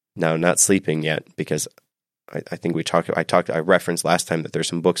bed. Now, not sleeping yet, because I think I referenced last time that there's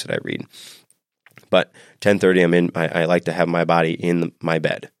some books that I read. But 10:30, I like to have my body in my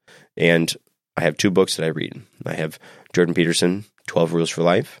bed. And I have 2 books that I read. I have Jordan Peterson, 12 Rules for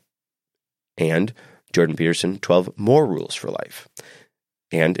Life, and Jordan Peterson, 12 More Rules for Life.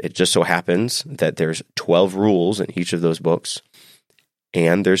 And it just so happens that there's 12 rules in each of those books,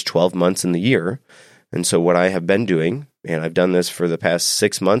 and there's 12 months in the year. And so what I have been doing, and I've done this for the past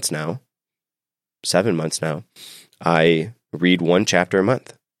 7 months now, I read 1 chapter a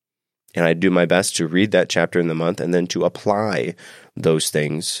month. And I do my best to read that chapter in the month and then to apply those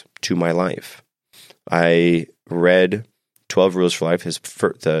things to my life. I read 12 Rules for Life,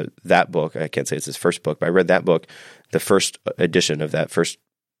 that book. I can't say it's his first book, but I read that book, the first edition of that first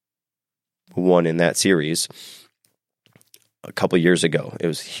one in that series, a couple years ago. It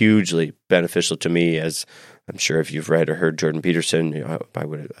was hugely beneficial to me, as I'm sure if you've read or heard Jordan Peterson, I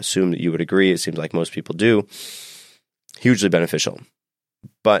would assume that you would agree. It seems like most people do. Hugely beneficial.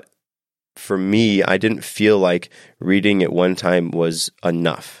 But for me, I didn't feel like reading at one time was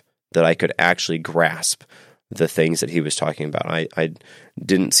enough, that I could actually grasp the things that he was talking about. I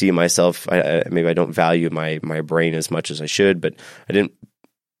didn't see myself, maybe I don't value my brain as much as I should, but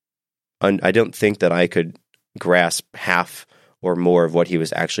I don't think that I could grasp half or more of what he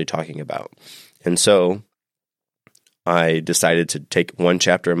was actually talking about. And so I decided to take 1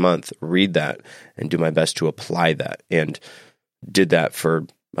 chapter a month, read that, and do my best to apply that. And did that for,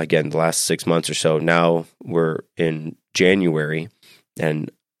 again, the last 6 months or so. Now we're in January, and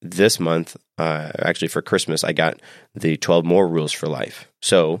this month, actually for Christmas, I got the 12 More Rules for Life.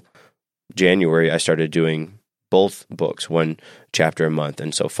 So January, I started doing both books, 1 chapter a month.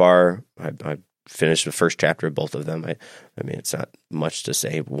 And so far, I finished the first chapter of both of them. I mean, it's not much to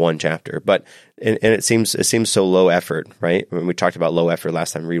say, 1 chapter, but and it seems so low effort, right? When we talked about low effort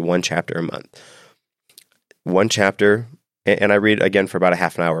last time, read 1 chapter a month. 1 chapter. And I read again for about a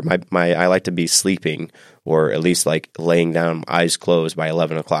half an hour. I like to be sleeping, or at least laying down, eyes closed, by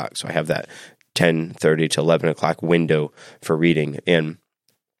 11 o'clock. So I have that 10:30 to 11 o'clock window for reading, and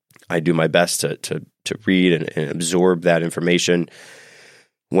I do my best to read and absorb that information.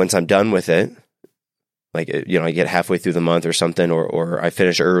 Once I'm done with it, I get halfway through the month or something, or I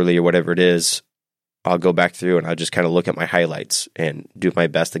finish early or whatever it is, I'll go back through and I'll just kind of look at my highlights and do my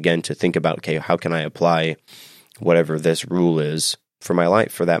best again to think about, okay, how can I apply whatever this rule is for my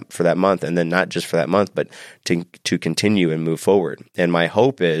life for that month, and then not just for that month, but to continue and move forward. And my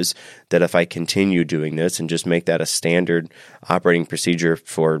hope is that if I continue doing this and just make that a standard operating procedure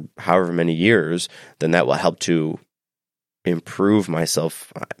for however many years, then that will help to improve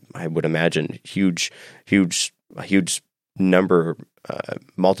myself. I would imagine a huge number,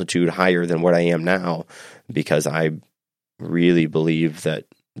 multitude higher than what I am now, because I really believe that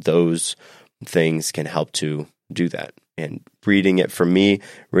those things can help to do that. And reading it, for me,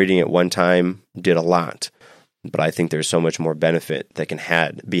 reading it one time did a lot, but I think there's so much more benefit that can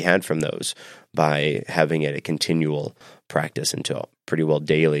be had from those by having it a continual practice until pretty well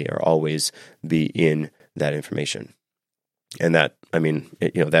daily, or always be in that information. And that,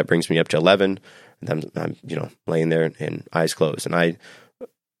 that brings me up to 11, and I'm laying there and eyes closed. And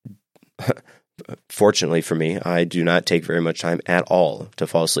fortunately for me, I do not take very much time at all to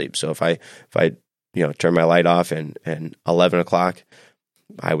fall asleep. So if I turn my light off and 11 o'clock,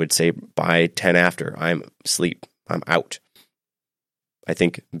 I would say by 10 after, I'm asleep. I'm out. I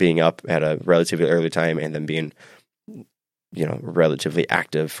think being up at a relatively early time and then being, relatively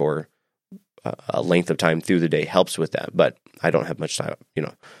active for a length of time through the day helps with that. But I don't have much time.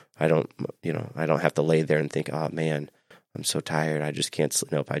 I don't have to lay there and think, oh man, I'm so tired. I just can't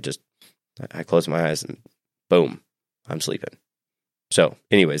sleep. Nope. I close my eyes and boom, I'm sleeping. So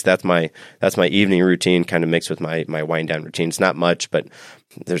anyways, that's my evening routine, kind of mixed with my wind down routine. It's not much, but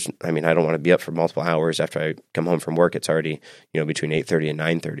I don't want to be up for multiple hours after I come home from work. It's already, between 8:30 and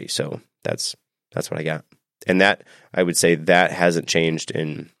 9:30. So that's what I got. And that, I would say, that hasn't changed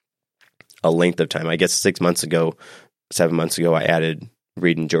in a length of time. I guess 7 months ago, I added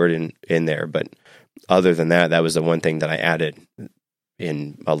reading Jordan in there. But other than that, that was the one thing that I added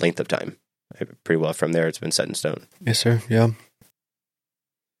in a length of time. Pretty well from there, it's been set in stone. Yes, sir. Yeah.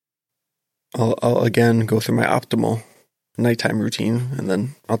 I'll again go through my optimal nighttime routine, and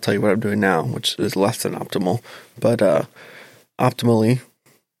then I'll tell you what I'm doing now, which is less than optimal. But optimally,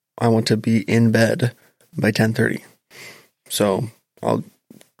 I want to be in bed by 10:30. So I'll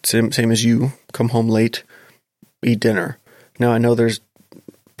same as you, come home late, eat dinner. Now I know there's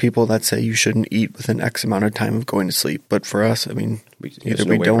people that say you shouldn't eat within X amount of time of going to sleep, but for us, either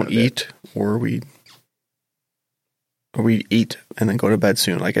we don't eat or we eat and then go to bed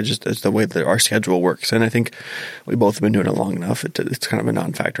soon. It's the way that our schedule works. And I think we both have been doing it long enough. It's kind of a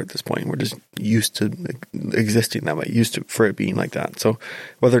non-factor at this point. We're just used to existing that way, for it being like that. So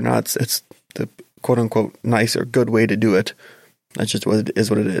whether or not it's the quote unquote nice or good way to do it, that's just what it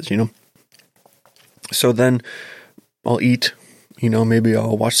is, So then I'll eat, maybe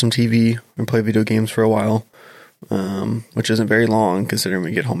I'll watch some TV and play video games for a while. Which isn't very long considering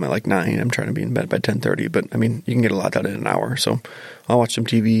we get home at like 9. I'm trying to be in bed by 10:30, but you can get a lot done in an hour. So I'll watch some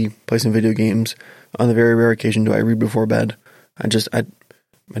TV, play some video games. On the very rare occasion, do I read before bed? I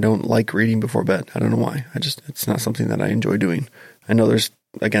don't like reading before bed. I don't know why. It's not something that I enjoy doing. I know there's,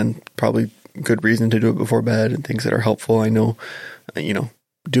 again, probably good reason to do it before bed and things that are helpful. I know,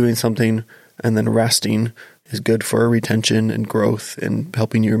 doing something and then resting is good for retention and growth and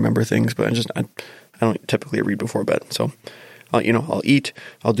helping you remember things, but I don't typically read before bed. So, I'll eat,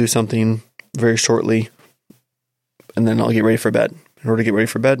 I'll do something very shortly, and then I'll get ready for bed. In order to get ready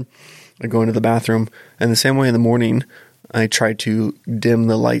for bed, I go into the bathroom, and the same way in the morning, I try to dim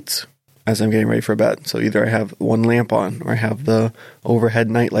the lights as I'm getting ready for bed. So either I have one lamp on, or I have the overhead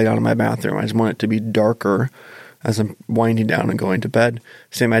nightlight on in my bathroom. I just want it to be darker as I'm winding down and going to bed.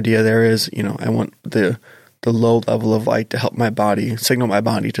 Same idea there is, I want the low level of light to help signal my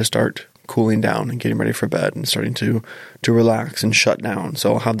body to start cooling down and getting ready for bed and starting to relax and shut down.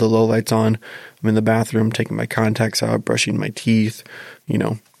 So I'll have the low lights on. I'm in the bathroom, taking my contacts out, brushing my teeth,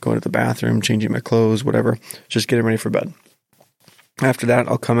 going to the bathroom, changing my clothes, whatever, just getting ready for bed. After that,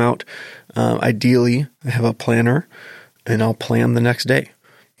 I'll come out. Ideally, I have a planner and I'll plan the next day.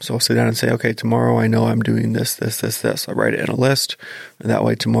 So I'll sit down and say, okay, tomorrow I know I'm doing this. I'll write it in a list. And that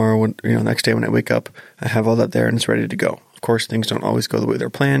way tomorrow, next day when I wake up, I have all that there and it's ready to go. Of course, things don't always go the way they're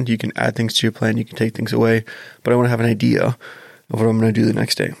planned. You can add things to your plan. You can take things away. But I want to have an idea of what I'm going to do the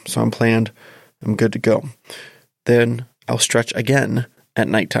next day. So I'm planned. I'm good to go. Then I'll stretch again at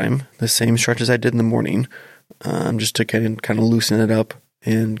nighttime, the same stretch as I did in the morning, just to kind of loosen it up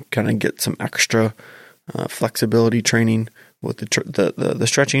and kind of get some extra flexibility training with the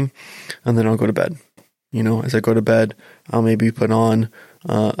stretching. And then I'll go to bed. As I go to bed, I'll maybe put on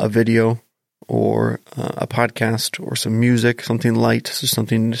a video or a podcast or some music, something light, so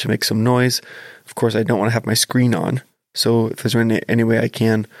something to make some noise. Of course, I don't want to have my screen on. So if there's any way I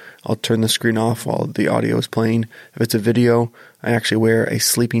can, I'll turn the screen off while the audio is playing. If it's a video, I actually wear a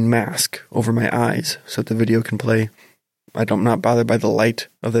sleeping mask over my eyes so that the video can play. I'm not bothered by the light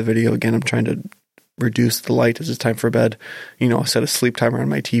of the video. Again, I'm trying to reduce the light as it's time for bed. I'll set a sleep timer on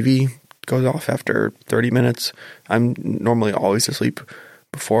my TV. It goes off after 30 minutes. I'm normally always asleep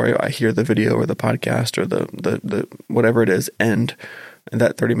before I hear the video or the podcast or the whatever it is end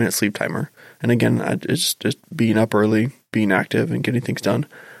that 30-minute sleep timer. And again, it's just being up early, being active, and getting things done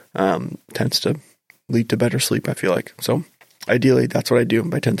tends to lead to better sleep, I feel like. So ideally, that's what I do.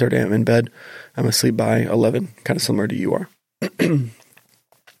 By 10:30, I'm in bed. I'm asleep by 11, kind of similar to you are.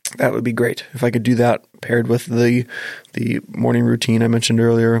 That would be great. If I could do that paired with the morning routine I mentioned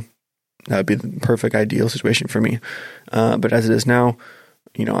earlier, that would be the perfect ideal situation for me. But as it is now,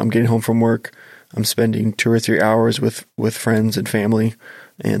 I'm getting home from work. I'm spending 2 or 3 hours with friends and family,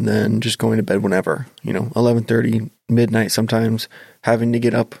 and then just going to bed whenever, 11:30, midnight sometimes, having to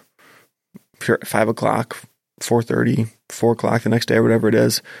get up at 5 o'clock, 4:30, 4 o'clock the next day, or whatever it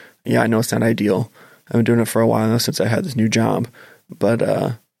is. Yeah, I know it's not ideal. I've been doing it for a while now since I had this new job, but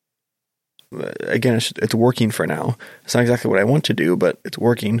again, it's working for now. It's not exactly what I want to do, but it's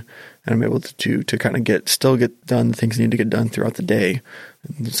working, and I'm able to kind of still get done the things I need to get done throughout the day.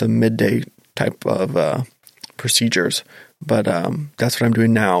 Some midday type of procedures. But that's what I'm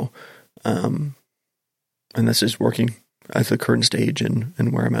doing now. And this is working at the current stage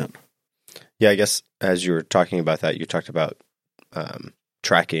and where I'm at. Yeah, I guess as you were talking about that, you talked about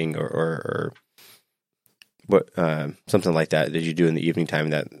tracking or what something like that you do in the evening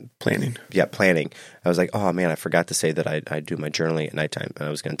time. That planning. Yeah, planning. I was like, oh man, I forgot to say that I do my journaling at nighttime, and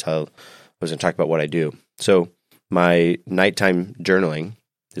I was going to talk about what I do. So my nighttime journaling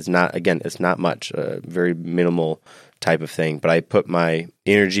is not, again, it's not much, very minimal type of thing, but I put my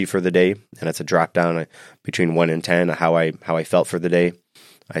energy for the day, and it's a drop down between 1 and 10, how I felt for the day.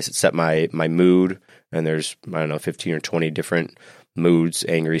 I set my mood, and there's, I don't know, 15 or 20 different moods: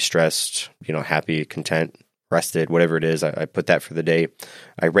 angry, stressed, happy, content, rested, whatever it is. I put that for the day.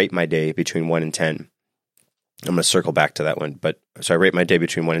 I rate my day between 1 and 10. I'm going to circle back to that one. But so I rate my day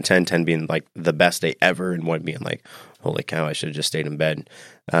between 1 and 10, 10 being like the best day ever, and 1 being like, holy cow, I should have just stayed in bed.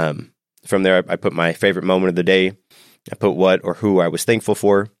 From there, I put my favorite moment of the day. I put what or who I was thankful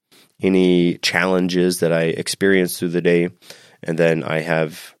for, any challenges that I experienced through the day. And then I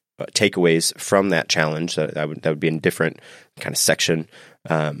have takeaways from that challenge that would be in a different kind of section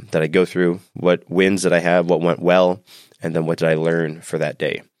that I go through. What wins that I have, what went well, and then what did I learn for that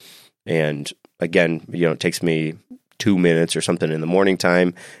day. And again, it takes me 2 minutes or something in the morning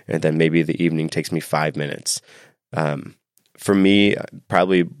time, and then maybe the evening takes me 5 minutes. For me,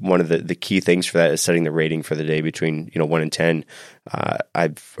 probably one of the key things for that is setting the rating for the day between 1 and 10.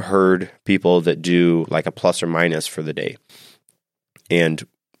 I've heard people that do like a plus or minus for the day. And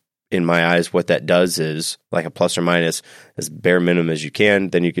in my eyes, what that does is like a plus or minus as bare minimum as you can.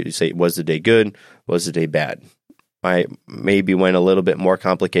 Then you could say, was the day good? Was the day bad? I maybe went a little bit more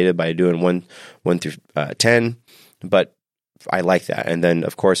complicated by doing 1 through 10, but I like that. And then,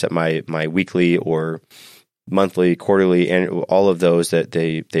 of course, at my weekly or monthly, quarterly, and all of those that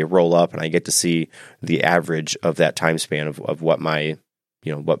they roll up, and I get to see the average of that time span of what my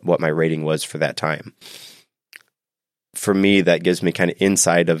what my rating was for that time. For me, that gives me kind of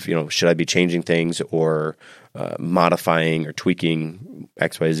insight of, should I be changing things or modifying or tweaking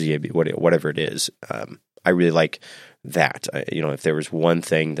X, Y, Z, whatever it is. I really like that. If there was one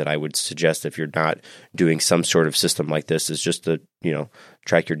thing that I would suggest if you're not doing some sort of system like this, is just to,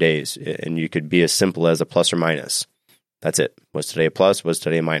 track your days. And you could be as simple as a plus or minus. That's it. Was today a plus? Was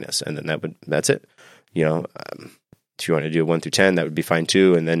today a minus? And then that's it. If you want to do 1 through 10, that would be fine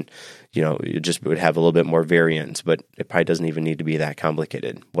too. And then, you just would have a little bit more variance, but it probably doesn't even need to be that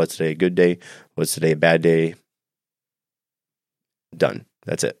complicated. Was today a good day? Was today a bad day? Done.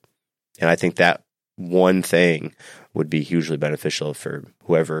 That's it. And I think that one thing would be hugely beneficial for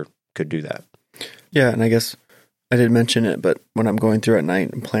whoever could do that. Yeah, and I guess I did mention it, but when I'm going through at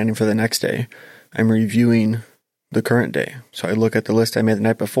night and planning for the next day, I'm reviewing the current day. So I look at the list I made the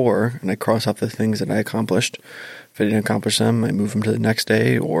night before, and I cross off the things that I accomplished. If I didn't accomplish them, I move them to the next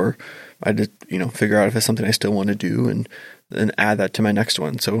day, or I just, figure out if it's something I still want to do and then add that to my next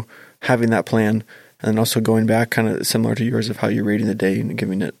one. So having that plan, and then also going back kind of similar to yours of how you're rating the day and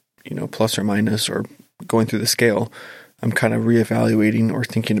giving it, plus or minus or going through the scale, I'm kind of reevaluating or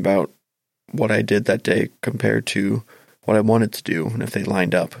thinking about what I did that day compared to what I wanted to do, and if they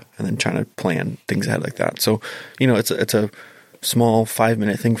lined up, and then trying to plan things ahead like that. So, it's a small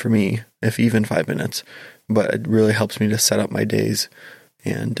 5-minute thing for me, if even 5 minutes, but it really helps me to set up my days,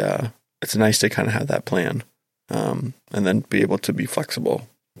 and it's nice to kind of have that plan, and then be able to be flexible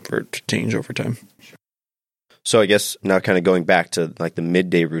for it to change over time. So I guess now kind of going back to like the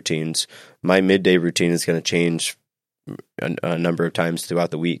midday routines, my midday routine is going to change a number of times throughout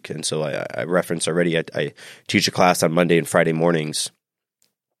the week. And so I referenced already, I teach a class on Monday and Friday mornings,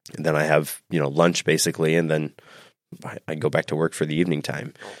 and then I have, lunch basically, and then I go back to work for the evening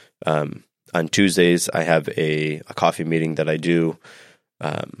time. On Tuesdays, I have a coffee meeting that I do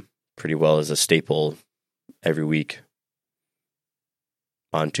pretty well as a staple every week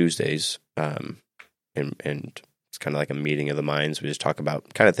on Tuesdays. And it's kind of like a meeting of the minds. We just talk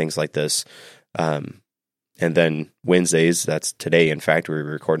about kind of things like this. And then Wednesdays, that's today. In fact, we're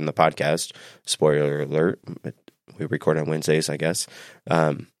recording the podcast. Spoiler alert. We record on Wednesdays, I guess.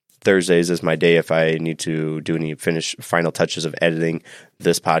 Thursdays is my day if I need to do any final touches of editing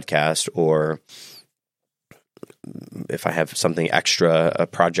this podcast, or if I have something extra, a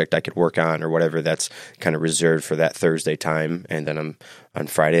project I could work on or whatever, that's kind of reserved for that Thursday time. And then on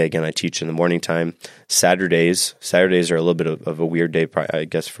Friday, again, I teach in the morning time. Saturdays are a little bit of a weird day, I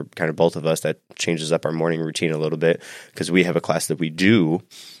guess, for kind of both of us. That changes up our morning routine a little bit, because we have a class that we do,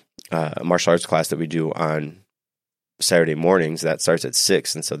 a martial arts class that we do on Saturday mornings, that starts at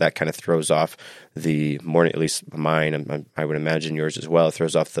 6. And so that kind of throws off the morning, at least mine, and I would imagine yours as well. It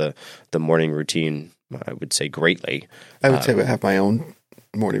throws off the morning routine, I would say, greatly. I would say I have my own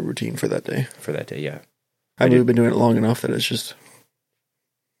morning routine for that day. Yeah. We've been doing it long enough that it's just,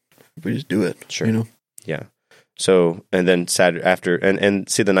 we just do it. Sure. You know? Yeah. So, and then Saturday after, and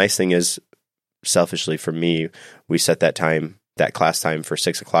see, the nice thing is, selfishly for me, we set that class time for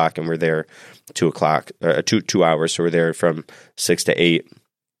 6 o'clock, and we're there 2 o'clock, 2 hours. So we're there from 6 to 8.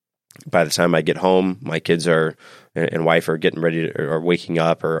 By the time I get home, my kids and wife are getting ready to, or waking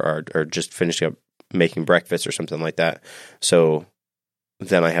up or just finishing up making breakfast or something like that. So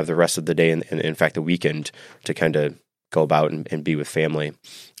then I have the rest of the day and in fact, the weekend to kind of go about and be with family.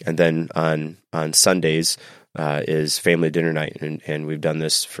 And then on Sundays, is family dinner night. And we've done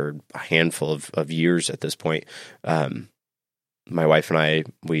this for a handful of years at this point. My wife and I,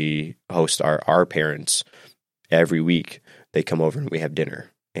 we host our parents every week. They come over and we have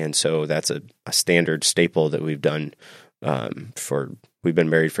dinner. And so that's a standard staple that we've done we've been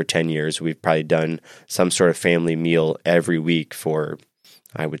married for 10 years. We've probably done some sort of family meal every week for,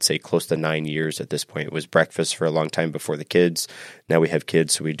 I would say, close to 9 years at this point. It was breakfast for a long time before the kids. Now we have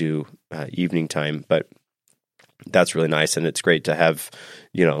kids, so we do evening time. But that's really nice, and it's great to have,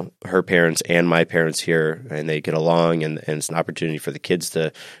 her parents and my parents here, and they get along, and it's an opportunity for the kids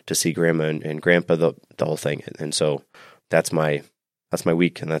to see grandma and grandpa, the whole thing. And so that's my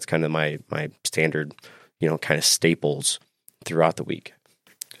week, and that's kind of my standard, kind of staples throughout the week.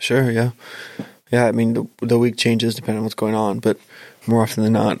 Sure, yeah. Yeah, I mean, the week changes depending on what's going on, but more often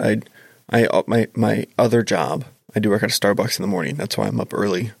than not, my other job, I do work at a Starbucks in the morning. That's why I'm up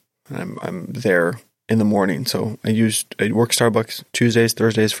early, and I'm there in the morning. So I work Starbucks Tuesdays,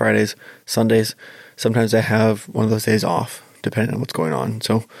 Thursdays, Fridays, Sundays. Sometimes I have one of those days off, depending on what's going on.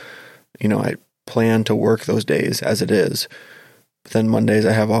 So, I plan to work those days as it is. But then Mondays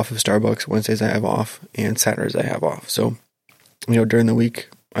I have off of Starbucks, Wednesdays I have off, and Saturdays I have off. So, during the week,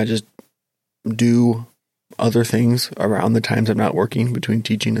 I just do other things around the times I'm not working between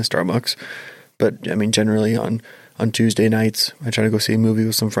teaching and Starbucks. But, I mean, generally on Tuesday nights, I try to go see a movie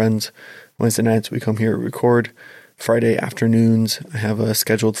with some friends. Wednesday nights, we come here and record. Friday afternoons, I have a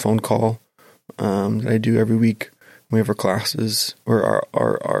scheduled phone call that I do every week. We have our classes, or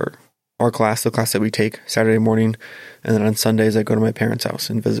our class, the class that we take Saturday morning. And then on Sundays, I go to my parents' house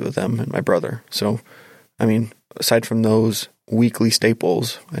and visit with them and my brother. So, I mean, aside from those weekly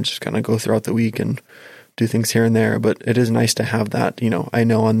staples, I just kind of go throughout the week and do things here and there. But it is nice to have that, I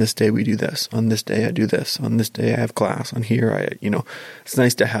know on this day we do this, on this day I do this, on this day I have class, on here it's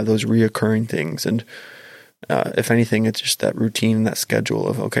nice to have those reoccurring things. And if anything, it's just that routine and that schedule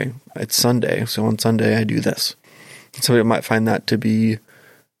of, okay, it's Sunday, so on Sunday I do this. Somebody might find that to be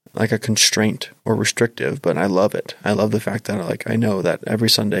like a constraint or restrictive, but I love it. I love the fact that I know that every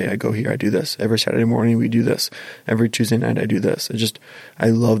Sunday I go here, I do this. Every Saturday morning we do this. Every Tuesday night I do this. I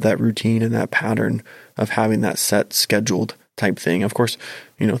love that routine and that pattern of having that set scheduled type thing. Of course,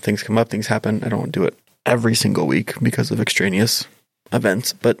 things come up, things happen. I don't do it every single week because of extraneous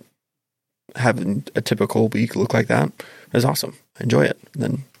events, but having a typical week look like that is awesome. I enjoy it. And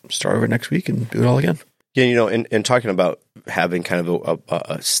then start over next week and do it all again. Yeah, and talking about having kind of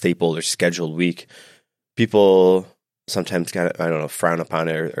a staple or scheduled week, people sometimes frown upon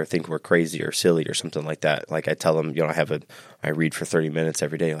it or think we're crazy or silly or something like that. Like I tell them, I read for 30 minutes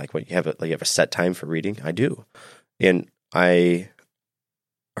every day. Like, what, you have a set time for reading? I do. And I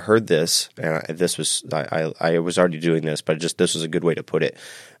heard this, and I was already doing this, but this was a good way to put it.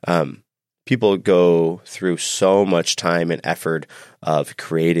 People go through so much time and effort of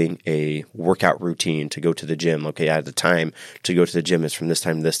creating a workout routine to go to the gym. Okay, I have the time to go to the gym. It's from this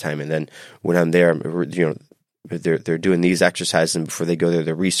time to this time. And then when I'm there, they're doing these exercises, and before they go there,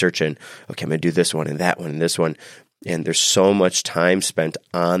 they're researching, okay, I'm going to do this one and that one and this one. And there's so much time spent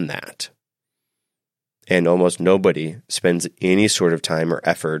on that. And almost nobody spends any sort of time or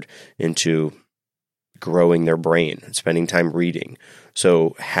effort into growing their brain, spending time reading.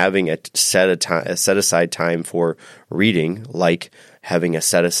 So having a set aside time for reading, like having a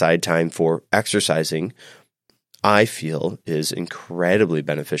set aside time for exercising, I feel is incredibly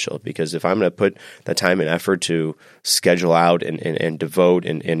beneficial, because if I'm going to put the time and effort to schedule out and devote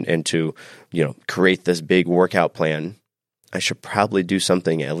and to, create this big workout plan, I should probably do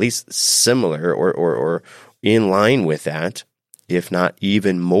something at least similar or in line with that, if not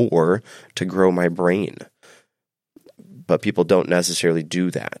even more, to grow my brain. But people don't necessarily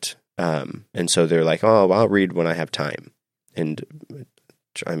do that. And so they're like, oh, well, I'll read when I have time. And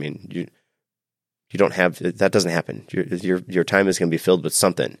I mean, you don't have, that doesn't happen. Your time is going to be filled with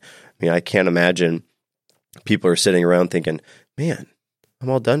something. I mean, I can't imagine people are sitting around thinking, man, I'm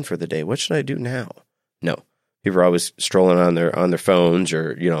all done for the day. What should I do now? No, people are always strolling on their phones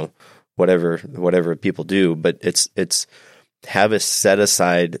or, whatever people do. But it's have a set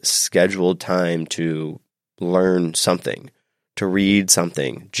aside scheduled time to learn something, to read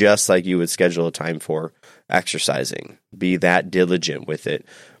something, just like you would schedule a time for exercising. Be that diligent with it.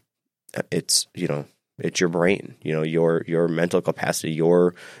 It's your brain, your mental capacity,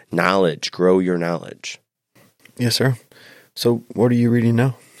 your knowledge. Grow your knowledge. Yes, sir. So what are you reading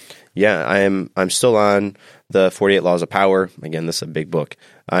now? Yeah, I'm still on the 48 Laws of Power. Again, this is a big book.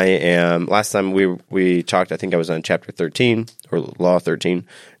 Last time we talked, I think I was on chapter 13 or law 13.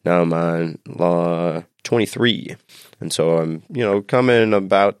 Now I'm on law 23. And so I'm, coming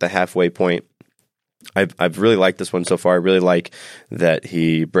about the halfway point. I've really liked this one so far. I really like that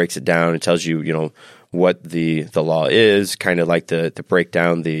he breaks it down and tells you, what the law is, kind of like the break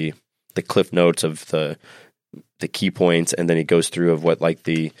down the cliff notes of the key points, and then he goes through of what like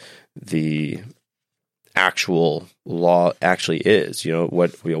the actual law actually is.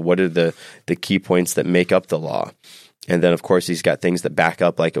 What are the key points that make up the law. And then of course he's got things that back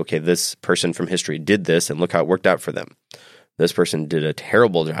up, like, okay, this person from history did this and look how it worked out for them. This person did a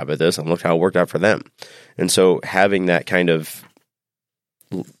terrible job at this and look how it worked out for them. And so having that kind of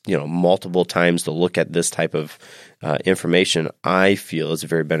multiple times to look at this type of information, I feel is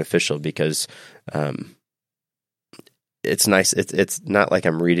very beneficial because it's nice. It's not like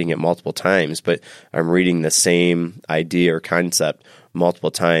I'm reading it multiple times, but I'm reading the same idea or concept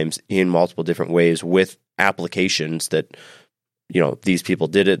multiple times in multiple different ways with applications that, these people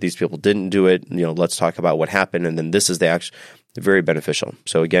did it, these people didn't do it. Let's talk about what happened, and then this is the actual. Very beneficial.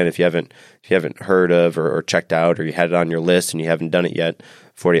 So again, if you haven't heard of or checked out, or you had it on your list and you haven't done it yet,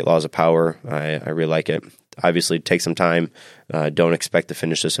 48 Laws of Power, I really like it. Obviously, take some time. Don't expect to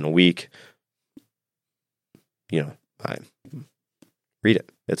finish this in a week. Read it.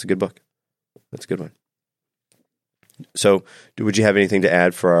 It's a good book. It's a good one. So, would you have anything to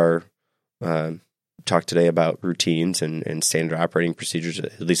add for our talk today about routines and standard operating procedures,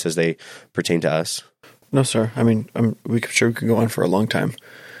 at least as they pertain to us? No, sir. I mean, we could go on for a long time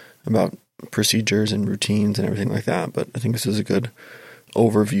about procedures and routines and everything like that, but I think this is a good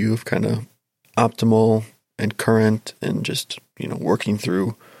overview of kind of optimal and current and just, working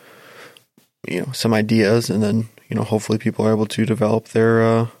through, some ideas, and then, hopefully people are able to develop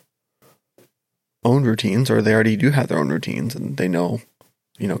their own routines, or they already do have their own routines and they know,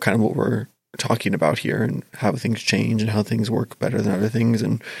 kind of what we're talking about here and how things change and how things work better than other things,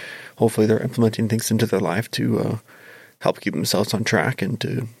 and hopefully they're implementing things into their life to help keep themselves on track and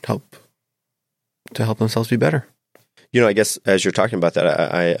to help themselves be better. I guess as you're talking about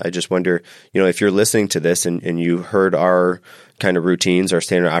that, I just wonder, if you're listening to this and you heard our kind of routines, our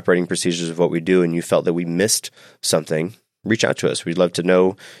standard operating procedures of what we do, and you felt that we missed something, reach out to us. We'd love to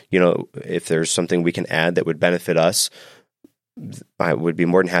know, if there's something we can add that would benefit us. I would be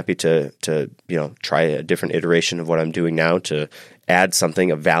more than happy to try a different iteration of what I'm doing now to add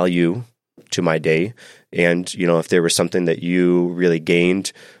something of value to my day. And, if there was something that you really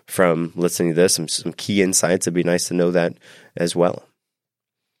gained from listening to this, some key insights, it'd be nice to know that as well.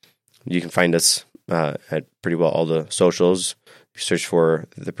 You can find us at pretty well all the socials. Search for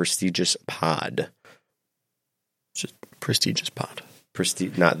The Prestigious Pod. Just Prestigious Pod.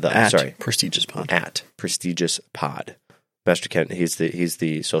 Prestigious Pod. At Prestigious Pod. Master Kent, he's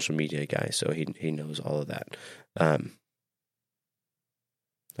the social media guy, so he knows all of that.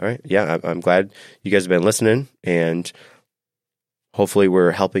 All right, yeah, I'm glad you guys have been listening, and hopefully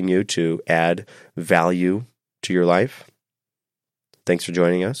we're helping you to add value to your life. Thanks for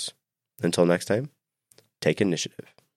joining us. Until next time, take initiative.